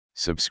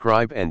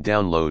Subscribe and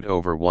download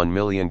over 1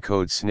 million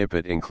code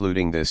snippet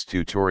including this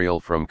tutorial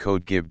from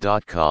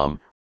codegive.com,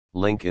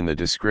 link in the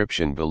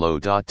description below.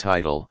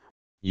 Title,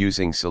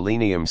 Using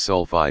Selenium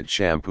Sulfide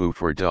Shampoo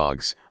for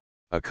Dogs,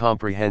 a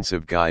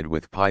comprehensive guide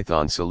with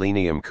Python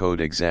Selenium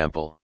code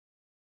example.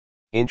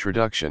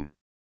 Introduction.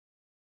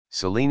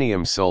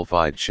 Selenium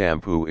sulfide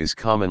shampoo is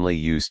commonly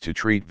used to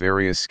treat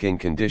various skin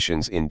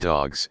conditions in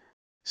dogs,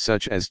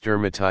 such as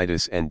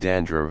dermatitis and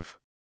dandruff.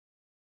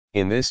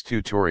 In this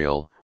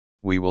tutorial,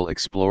 we will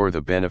explore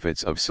the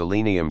benefits of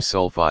selenium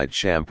sulfide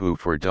shampoo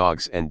for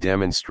dogs and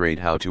demonstrate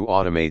how to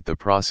automate the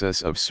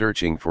process of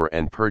searching for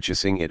and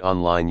purchasing it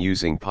online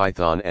using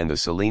Python and the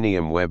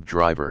Selenium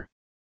WebDriver.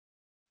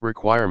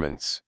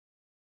 Requirements.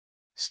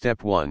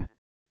 Step 1.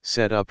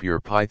 Set up your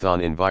Python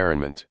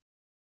environment.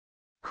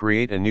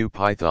 Create a new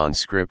Python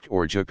script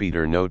or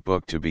Jupyter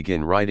notebook to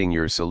begin writing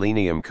your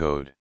Selenium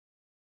code.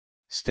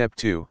 Step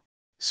 2.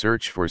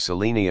 Search for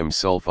selenium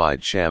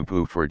sulfide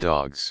shampoo for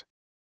dogs.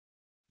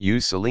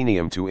 Use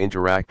Selenium to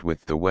interact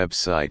with the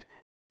website,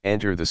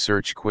 enter the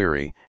search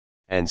query,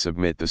 and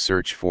submit the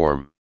search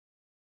form.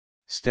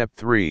 Step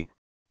 3.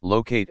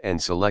 Locate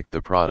and select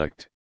the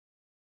product.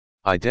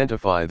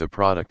 Identify the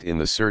product in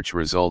the search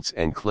results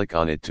and click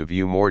on it to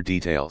view more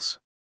details.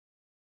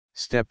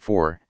 Step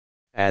 4.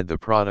 Add the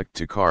product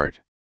to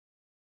cart.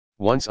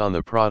 Once on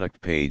the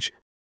product page,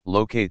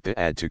 locate the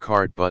Add to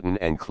Cart button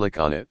and click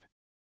on it.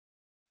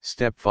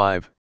 Step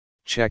 5.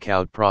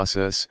 Checkout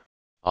process,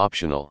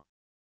 optional.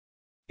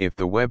 If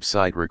the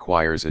website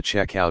requires a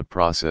checkout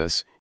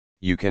process,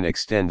 you can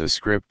extend the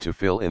script to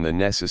fill in the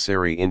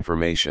necessary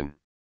information.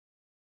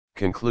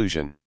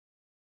 Conclusion.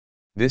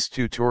 This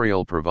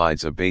tutorial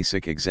provides a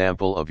basic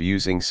example of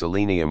using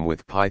Selenium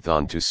with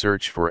Python to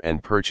search for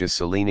and purchase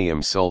selenium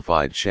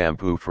sulfide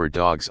shampoo for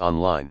dogs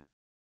online.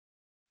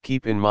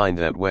 Keep in mind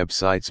that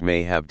websites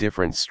may have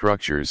different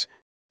structures,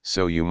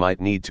 so you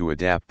might need to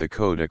adapt the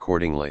code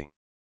accordingly.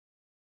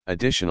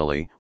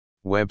 Additionally,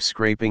 web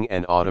scraping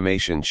and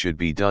automation should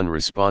be done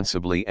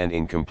responsibly and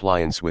in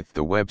compliance with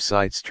the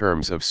website's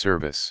terms of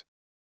service.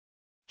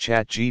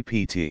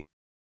 ChatGPT.